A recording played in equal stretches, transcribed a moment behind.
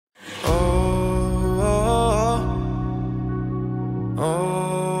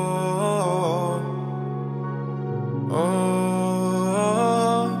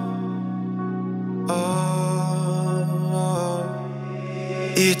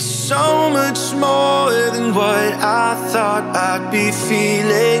It's so much more than what I thought I'd be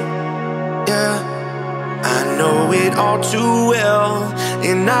feeling. Yeah, I know it all too well,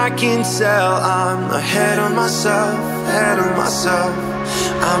 and I can tell I'm ahead of myself, ahead of myself.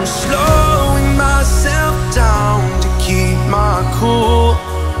 I'm slowing myself down to keep my cool,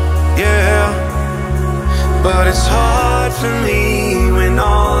 yeah. But it's hard for me when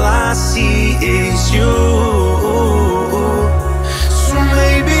all I see is you. So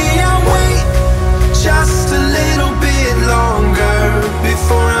maybe I'll wait just a little bit longer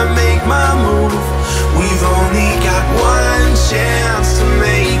before I make my move. We've only got one chance to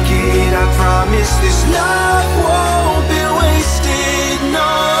make it. I promise this love won't be wasted, no.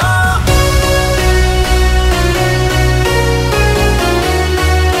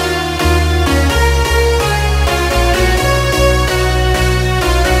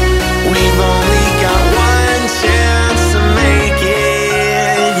 We've only got one chance to make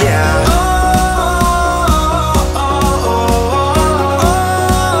it, yeah.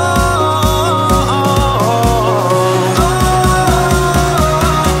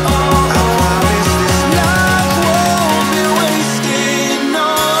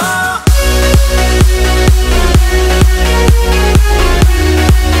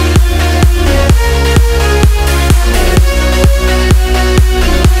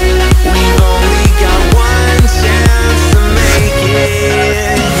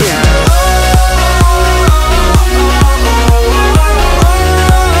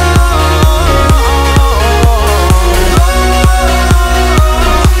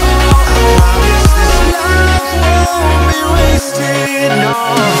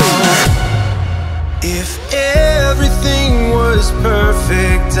 If everything was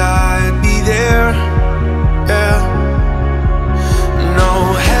perfect, I'd be there, yeah. No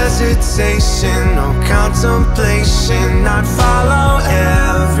hesitation, no contemplation, I'd follow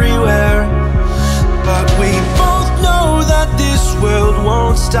everywhere. But we both know that this world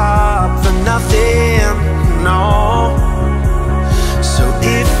won't stop for nothing, no. So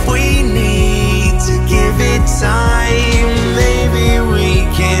if we need to give it time, maybe we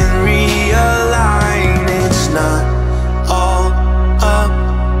can realign. It's not all up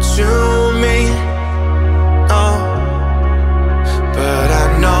to me, no. But I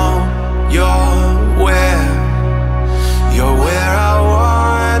know you're where I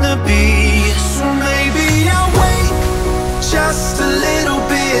wanna be. So maybe I'll wait just a little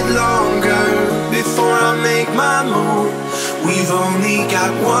bit longer before I make my move. We've only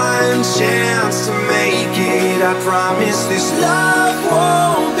got one chance to make it. I promise this love won't